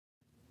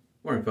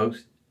Morning,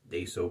 folks.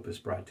 Today's soap is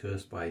brought to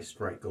us by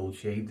Strike Gold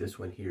Shave. This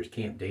one here is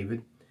Camp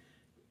David.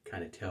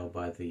 Kind of tell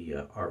by the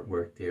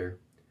artwork there.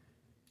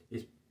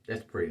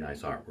 That's pretty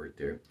nice artwork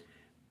there.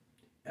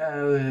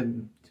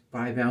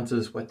 5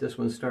 ounces, what this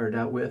one started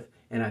out with.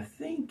 And I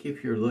think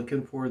if you're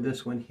looking for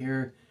this one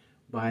here,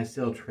 buy,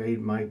 sell, trade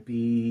might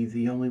be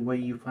the only way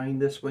you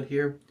find this one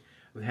here.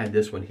 I've had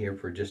this one here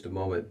for just a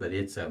moment, but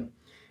it's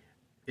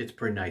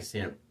pretty nice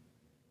scent.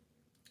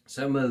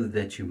 Some of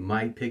that you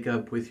might pick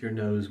up with your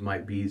nose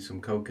might be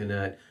some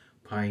coconut,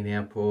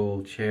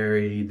 pineapple,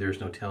 cherry. There's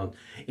no telling.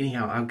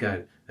 Anyhow, I've got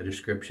a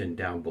description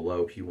down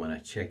below if you want to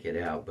check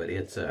it out. But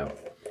it's a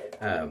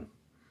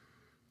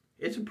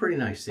pretty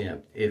nice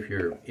scent if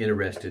you're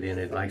interested in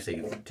it. Like I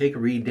say, take a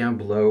read down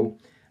below.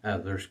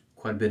 There's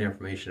quite a bit of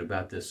information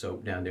about this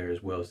soap down there,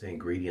 as well as the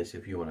ingredients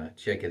if you want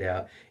to check it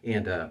out.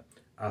 And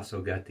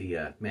also got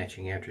the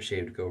matching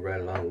aftershave to go right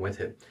along with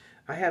it.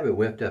 I have it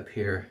whipped up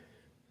here,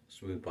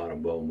 smooth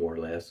bottom bowl more or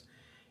less,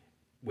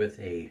 with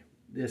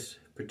this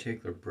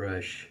particular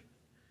brush.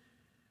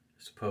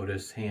 It's a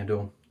POTUS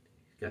handle.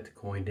 Got the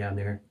coin down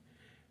there.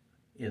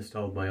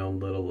 Installed my own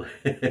little,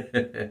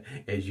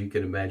 as you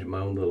can imagine,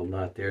 my own little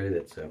knot there.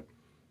 That's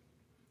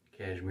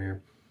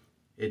cashmere.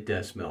 It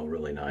does smell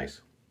really nice.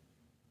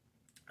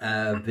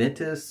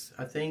 Aventus,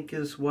 I think,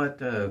 is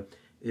what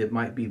it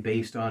might be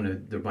based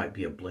on. There might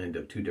be a blend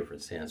of 2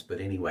 different scents.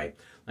 But anyway,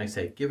 like I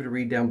say, give it a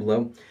read down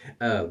below.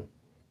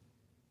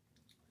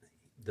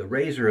 The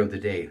razor of the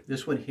day.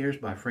 This one here is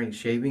by Frank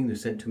Shaving. They're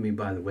sent to me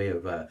by the way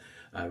of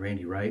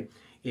Randy Wright.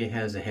 It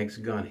has a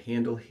hexagon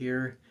handle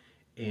here.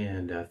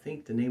 And I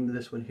think the name of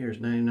this one here is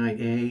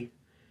 99A.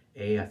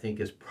 A, I think,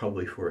 is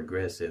probably for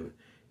aggressive.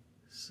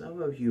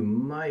 Some of you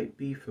might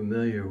be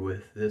familiar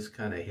with this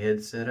kind of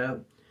head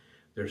setup.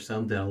 There's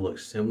some that'll look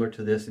similar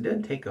to this. It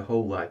doesn't take a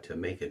whole lot to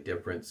make a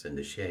difference in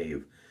the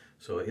shave.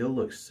 So it'll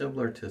look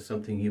similar to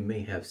something you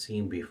may have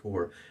seen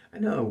before. I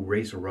know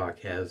Razor Rock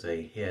has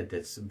a head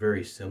that's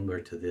very similar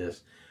to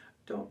this.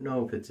 Don't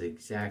know if it's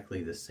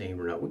exactly the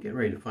same or not. We're getting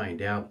ready to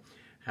find out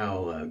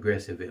how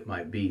aggressive it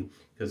might be,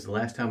 because the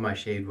last time I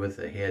shaved with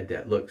a head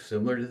that looked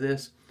similar to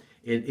this,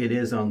 it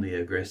is on the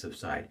aggressive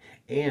side.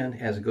 And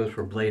as it goes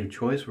for blade of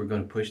choice, we're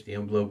going to push the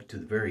envelope to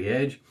the very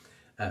edge.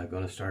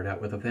 Going to start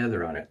out with a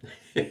feather on it.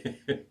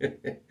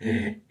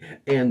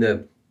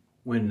 And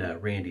when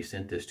Randy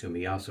sent this to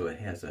me, also it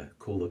has a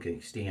cool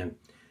looking stand.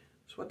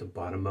 That's what the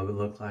bottom of it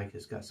looks like.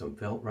 It's got some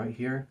felt right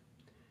here.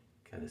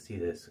 Kind of see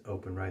this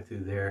open right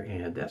through there,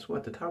 and that's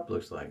what the top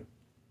looks like.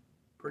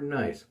 Pretty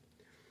nice.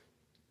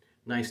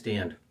 Nice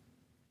stand.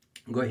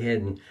 Go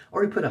ahead and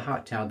already put a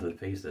hot towel to the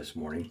face this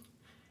morning,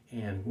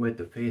 and with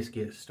the face,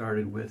 get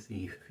started with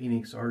the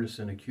Phoenix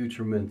Artisan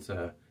Accoutrements.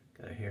 Got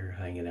a hair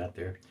hanging out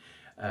there.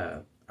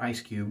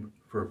 Ice cube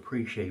for a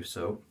pre-shave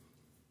soap.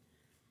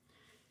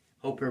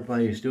 Hope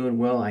everybody's doing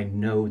well. I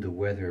know the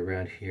weather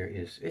around here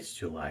it's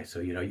July, so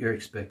you know you're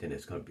expecting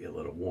it's going to be a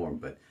little warm,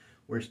 but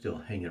we're still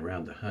hanging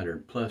around the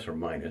 100 plus or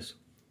minus.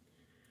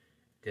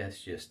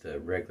 That's just the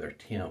regular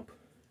temp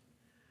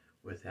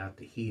without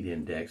the heat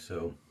index,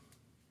 so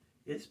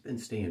it's been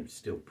staying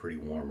still pretty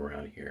warm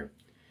around here.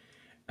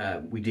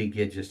 We did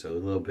get just a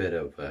little bit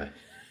of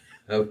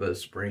a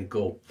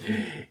sprinkle.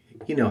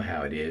 You know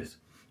how it is.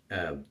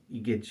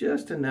 You get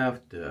just enough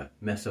to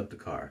mess up the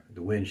car,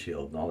 the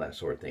windshield and all that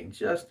sort of thing.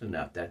 Just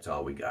enough, that's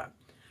all we got.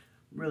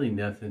 Really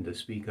nothing to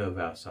speak of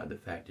outside the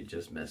fact it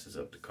just messes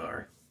up the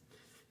car.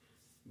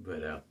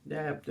 But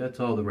that's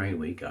all the rain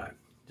we got,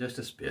 just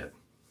a spit.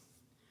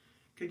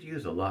 Could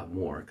use a lot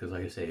more, because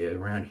like I say,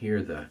 around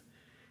here the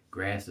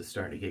grass is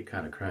starting to get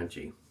kind of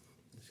crunchy.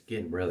 It's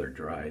getting rather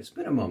dry. It's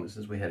been a moment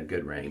since we had a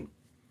good rain.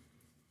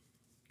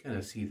 Kind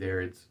of see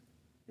there, it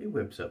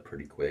whips up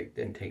pretty quick.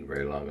 Didn't take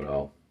very long at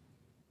all.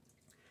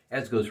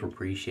 As goes for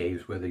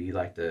pre-shaves, whether you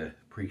like to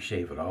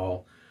pre-shave at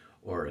all,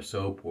 or a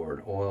soap or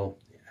an oil,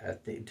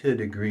 to a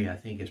degree, I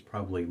think it's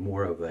probably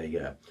more of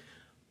a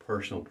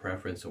personal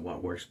preference of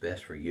what works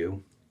best for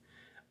you.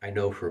 I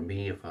know for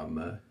me, if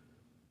I'm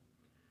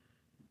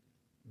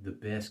the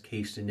best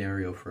case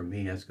scenario for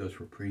me, as goes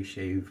for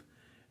pre-shave,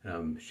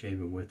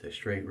 shaving with a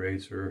straight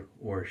razor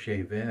or a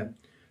shavette,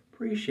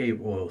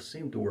 pre-shave oils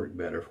seem to work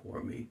better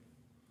for me.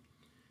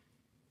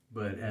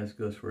 But as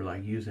goes for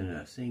like using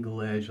a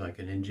single edge, like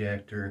an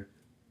injector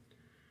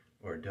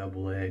or a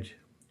double edge,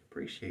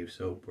 pre-shave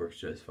soap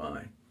works just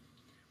fine.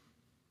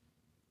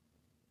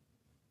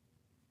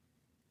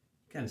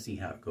 Kind of see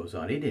how it goes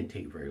on. It didn't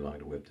take very long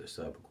to whip this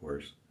up, of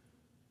course.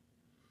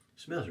 It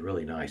smells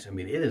really nice. I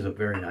mean, it is a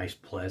very nice,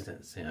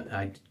 pleasant scent.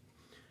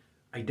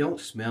 I don't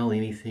smell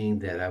anything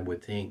that I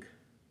would think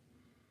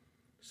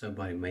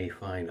somebody may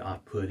find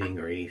off-putting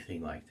or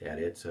anything like that.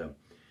 It's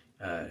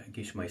I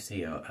guess you might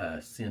say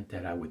a scent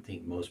that I would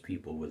think most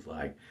people would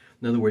like.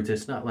 In other words,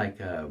 it's not like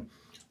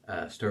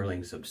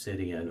Sterling's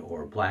Obsidian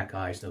or Black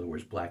Ice. In other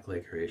words, black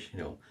licorice. You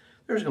know,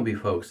 there's going to be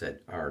folks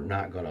that are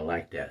not going to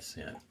like that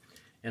scent.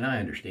 And I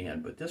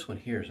understand, but this one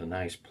here is a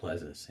nice,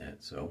 pleasant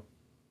scent, so.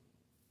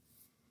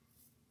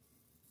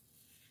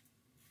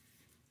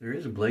 There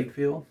is a blade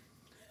feel.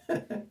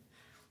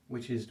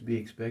 which is to be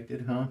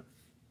expected, huh?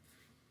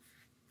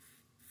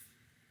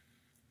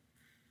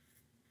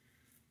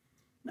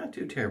 Not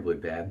too terribly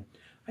bad.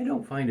 I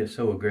don't find it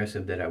so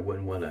aggressive that I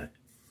wouldn't want to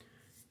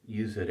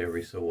use it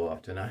every so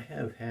often. I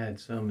have had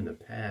some in the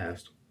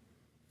past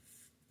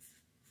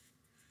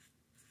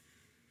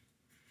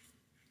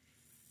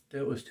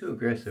that was too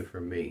aggressive for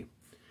me.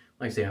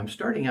 Like I say, I'm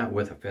starting out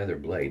with a feather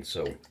blade,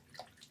 so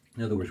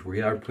in other words,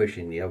 we are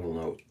pushing the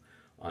envelope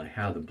on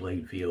how the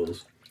blade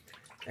feels.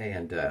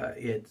 And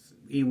it's,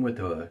 even with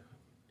a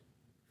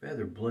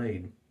feather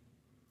blade,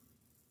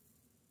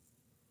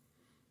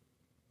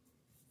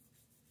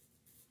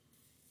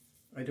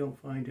 I don't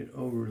find it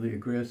overly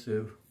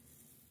aggressive,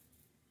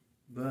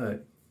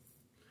 but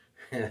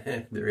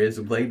there is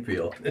a blade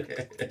feel.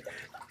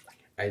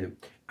 I'm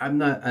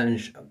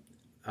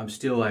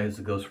still, as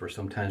it goes for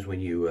sometimes when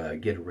you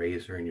get a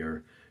razor and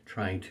you're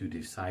trying to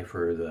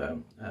decipher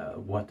the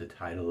what the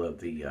title of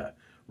the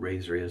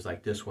razor is,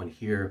 like this one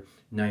here,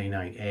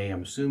 99A.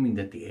 I'm assuming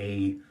that the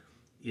A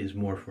is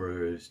more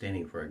for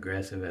standing for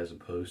aggressive as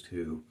opposed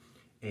to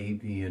A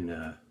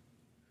being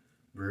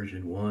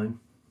version 1.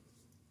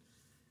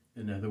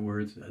 In other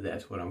words,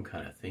 that's what I'm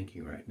kind of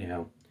thinking right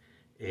now.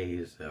 A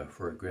is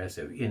for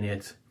aggressive, and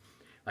it's,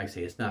 like I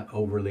say, it's not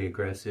overly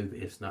aggressive.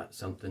 It's not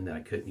something that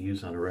I couldn't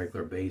use on a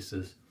regular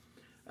basis.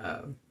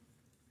 But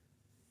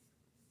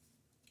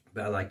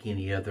like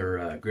any other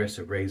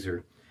aggressive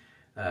razor,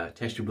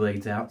 test your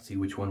blades out, see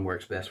which one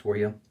works best for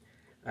you.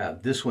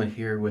 This one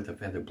here with a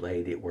feather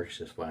blade, it works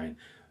just fine.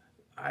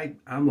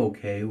 I'm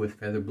okay with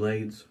feather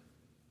blades,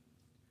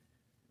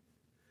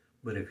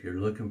 but if you're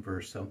looking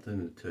for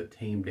something to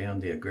tame down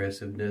the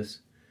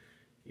aggressiveness,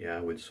 yeah,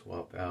 I would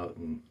swap out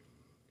and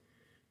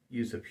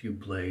use a few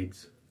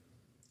blades.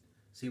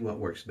 See what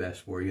works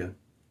best for you.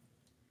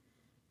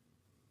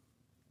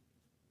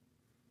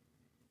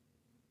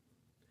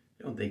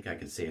 I don't think I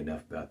could say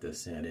enough about this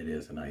scent. It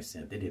is a nice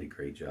scent. They did a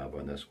great job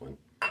on this one.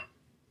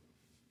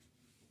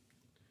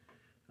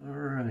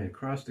 Alright,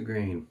 across the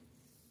grain.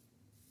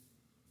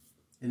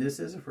 And this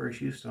is the first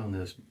use on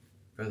this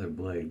feather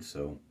blade,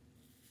 so,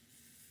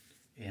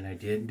 and I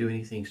didn't do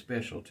anything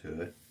special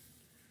to it.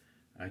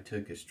 I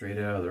took it straight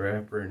out of the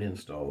wrapper and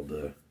installed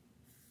the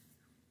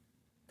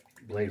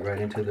blade right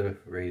into the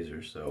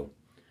razor, so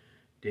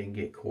didn't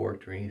get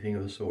corked or anything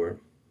of the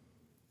sort.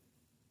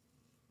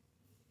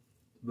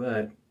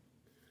 But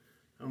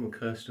I'm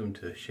accustomed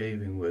to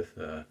shaving with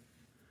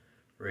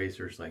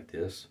razors like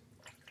this.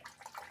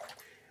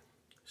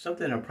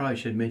 Something I probably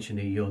should mention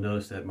to you, you'll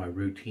notice that my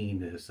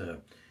routine is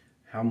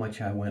how much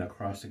I went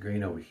across the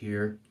grain over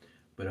here,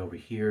 but over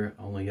here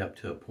only up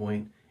to a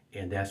point,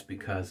 and that's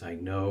because I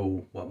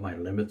know what my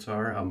limits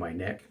are on my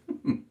neck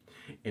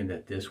and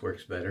that this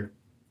works better.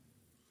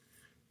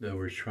 In other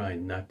words,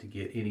 trying not to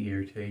get any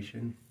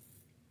irritation.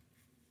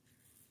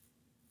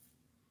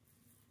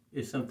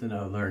 It's something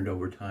I learned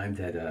over time,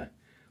 that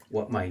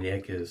what my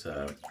neck is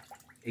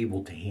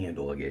able to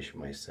handle, I guess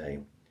you might say.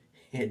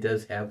 It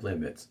does have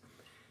limits.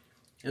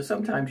 And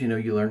sometimes, you know,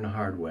 you learn the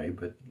hard way,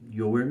 but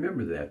you'll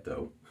remember that,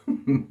 though.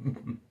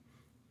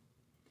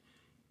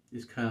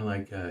 It's kind of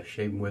like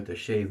shaving with a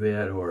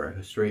shavette or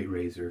a straight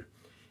razor.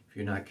 If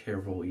you're not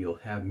careful, you'll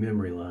have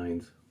memory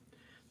lines.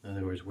 In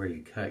other words, where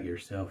you cut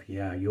yourself,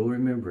 yeah, you'll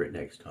remember it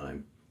next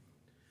time.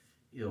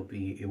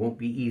 It won't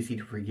be easy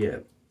to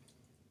forget.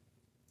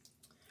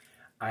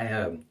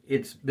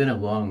 It's been a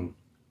long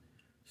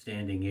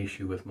standing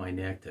issue with my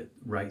neck that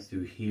right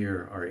through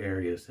here are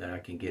areas that I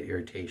can get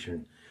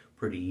irritation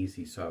pretty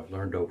easy, so I've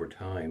learned over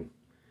time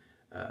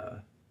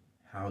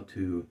how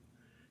to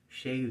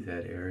shave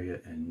that area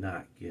and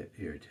not get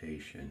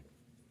irritation.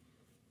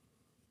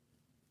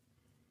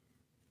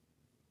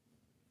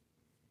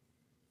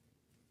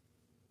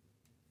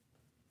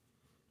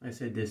 I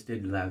said this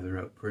did lather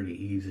up pretty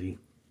easy,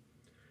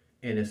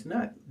 and it's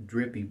not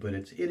drippy, but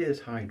it is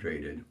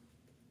hydrated.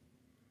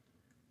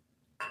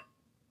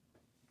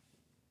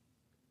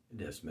 It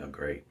does smell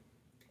great.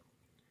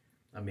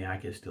 I mean, I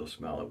can still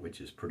smell it, which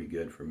is pretty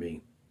good for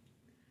me.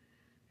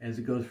 As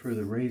it goes for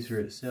the razor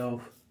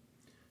itself,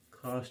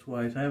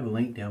 cost-wise, I have a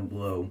link down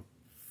below.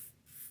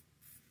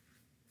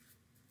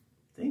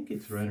 I think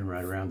it's running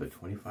right around the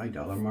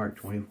 $25 mark,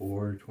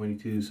 24,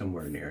 22,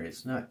 somewhere in there.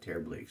 It's not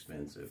terribly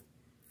expensive.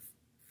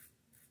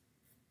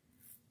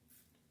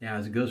 Now,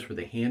 as it goes for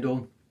the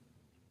handle,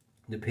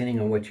 depending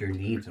on what your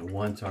needs and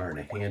wants are in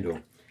a handle,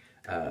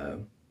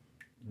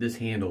 this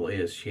handle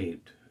is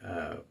shaped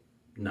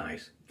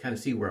nice. You kind of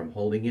see where I'm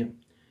holding it,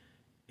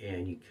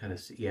 and you kind of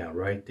see, yeah,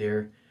 right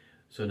there.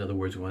 So in other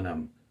words, when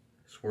I'm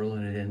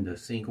swirling it in the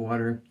sink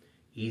water,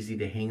 easy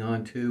to hang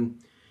on to.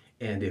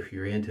 And if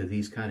you're into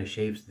these kind of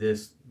shapes,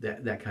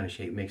 that kind of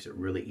shape makes it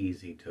really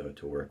easy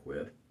to work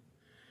with.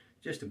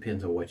 Just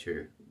depends on what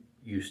you're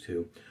used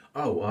to.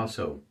 Oh,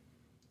 also,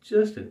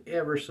 just an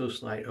ever so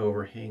slight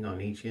overhang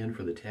on each end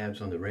for the tabs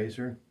on the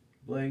razor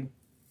blade.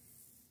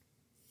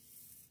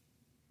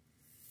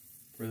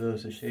 For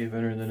those that shave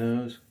under the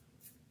nose.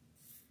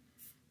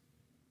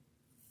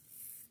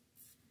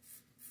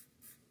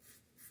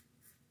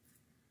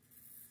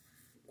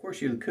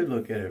 course, you could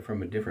look at it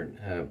from a different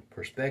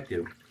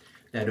perspective.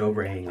 That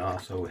overhang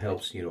also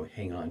helps, you know,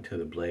 hang on to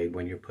the blade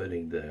when you're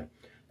putting the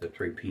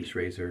three-piece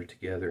razor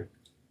together.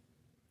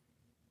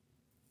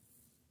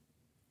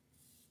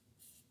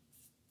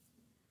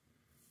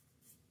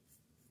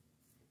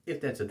 If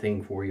that's a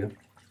thing for you.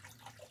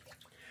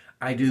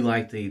 I do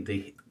like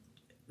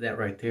that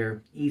right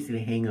there, easy to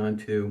hang on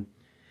to.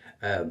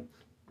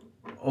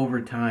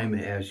 Over time,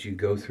 as you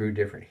go through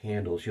different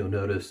handles, you'll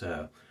notice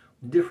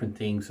different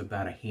things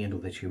about a handle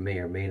that you may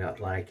or may not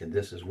like, and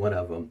this is one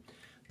of them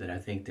that I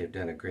think they've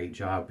done a great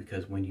job,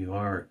 because when you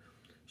are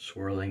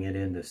swirling it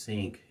in the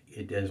sink,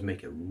 it does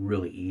make it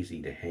really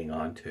easy to hang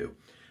on to.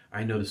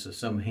 I notice that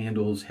some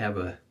handles have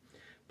a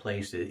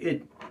place,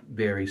 it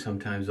varies,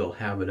 sometimes they'll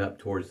have it up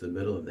towards the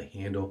middle of the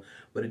handle,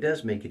 but it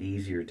does make it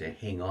easier to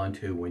hang on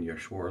to when you're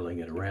swirling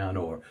it around,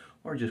 or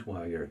just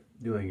while you're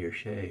doing your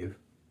shave.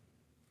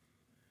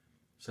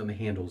 Some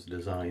handles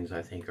designs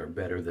I think are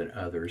better than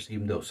others,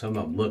 even though some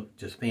of them look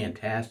just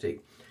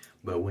fantastic,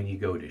 but when you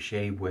go to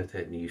shave with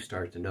it and you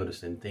start to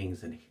noticing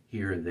things in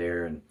here and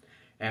there, and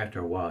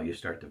after a while you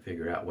start to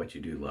figure out what you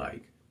do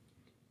like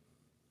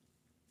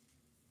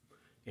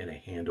in a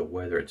handle,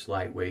 whether it's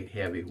lightweight,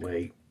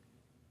 heavyweight,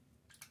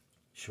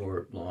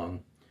 short,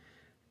 long.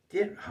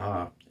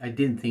 I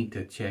didn't think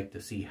to check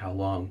to see how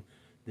long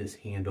this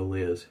handle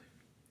is.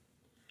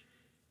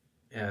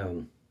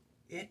 I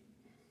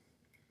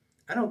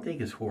don't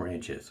think it's 4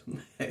 inches.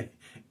 It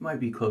might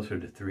be closer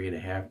to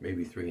 3.5,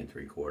 maybe 3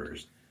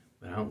 3/4,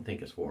 but I don't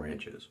think it's 4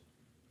 inches.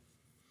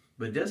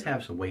 But it does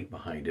have some weight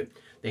behind it.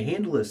 The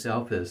handle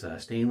itself is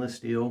stainless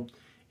steel,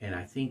 and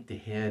I think the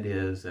head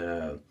is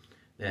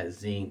that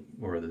zinc,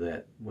 or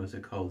that, what's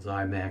it called,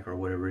 Zymac or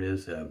whatever it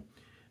is,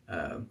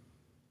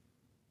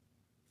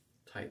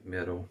 type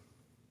metal.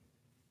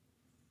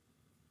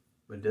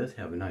 But it does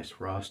have a nice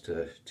frost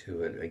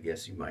to it. I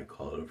guess you might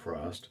call it a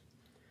frost.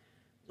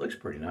 Looks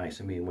pretty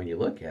nice. I mean, when you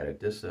look at it,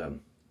 this it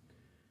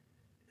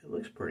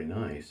looks pretty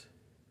nice.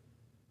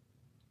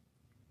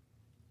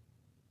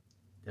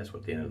 That's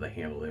what the end of the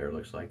handle there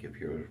looks like, if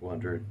you're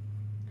wondering.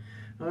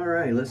 All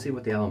right, let's see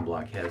what the alum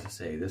block has to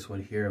say. This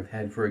one here I've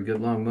had for a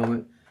good long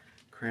moment.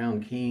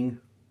 Crown King.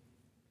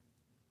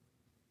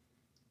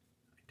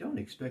 I don't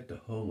expect a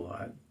whole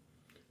lot.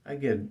 I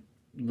get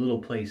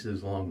little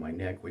places along my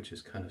neck, which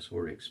is kind of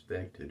sort of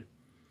expected.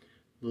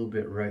 A little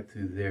bit right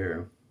through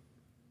there,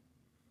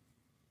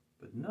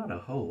 but not a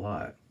whole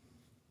lot.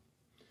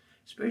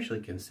 Especially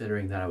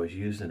considering that I was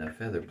using a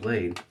feather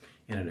blade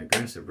and an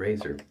aggressive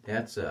razor.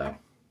 That's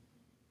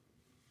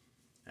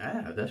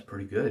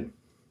pretty good.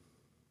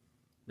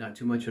 Not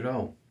too much at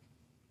all.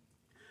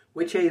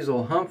 Witch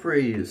Hazel,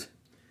 Humphreys,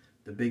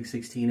 the big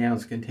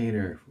 16-ounce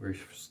container.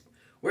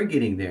 We're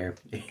getting there.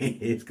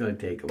 It's going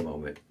to take a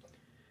moment.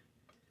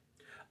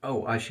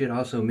 Oh, I should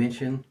also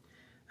mention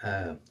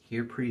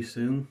here pretty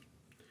soon,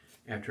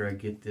 after I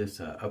get this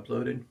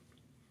uploaded,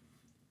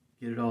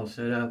 get it all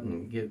set up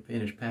and get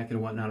finished packing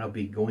and whatnot, I'll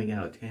be going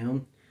out of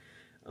town.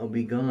 I'll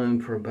be gone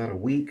for about a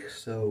week,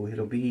 so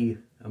it'll be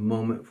a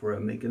moment for I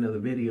make another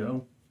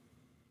video.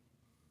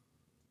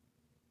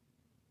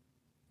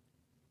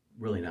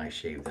 Really nice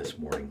shave this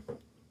morning.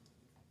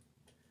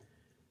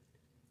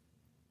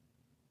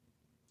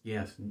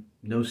 Yes,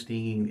 no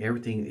stinging,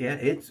 everything. Yeah,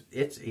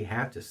 it's you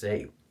have to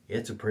say,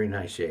 it's a pretty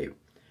nice shave,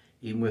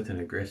 even with an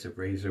aggressive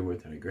razor,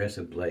 with an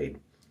aggressive blade.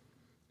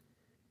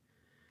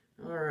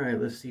 All right,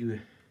 let's see.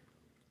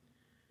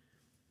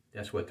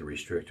 That's what the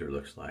restrictor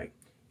looks like.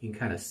 You can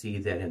kind of see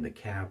that in the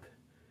cap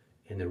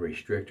and the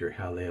restrictor,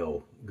 how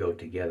they'll go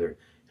together,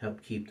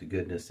 help keep the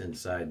goodness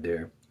inside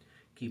there,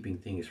 keeping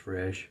things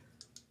fresh.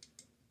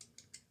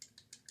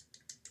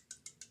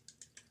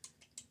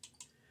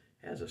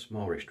 It has a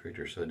small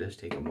restrictor, so it does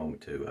take a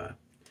moment to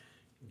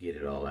get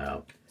it all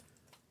out.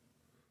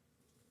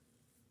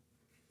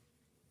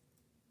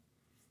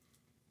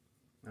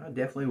 I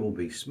definitely will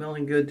be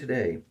smelling good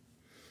today.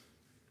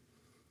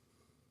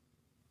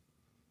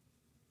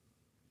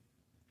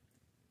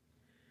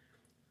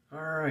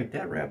 Alright,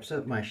 that wraps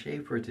up my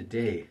shave for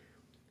today.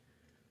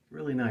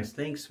 Really nice.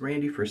 Thanks,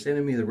 Randy, for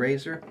sending me the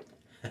razor.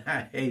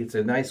 Hey, it's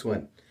a nice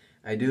one.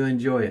 I do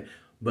enjoy it.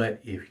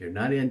 But if you're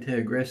not into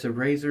aggressive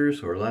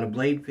razors or a lot of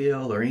blade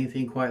feel or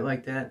anything quite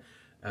like that,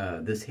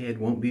 this head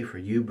won't be for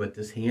you. But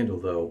this handle,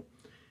 though,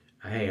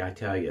 hey, I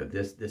tell you,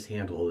 this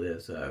handle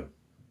is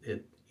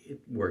it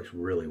works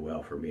really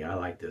well for me. I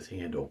like this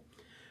handle.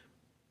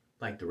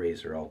 Like the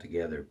razor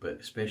altogether, but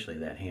especially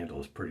that handle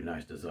is pretty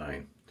nice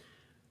design.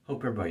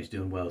 Hope everybody's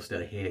doing well.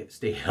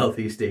 Stay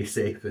healthy, stay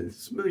safe, and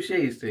smooth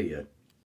shaves to you.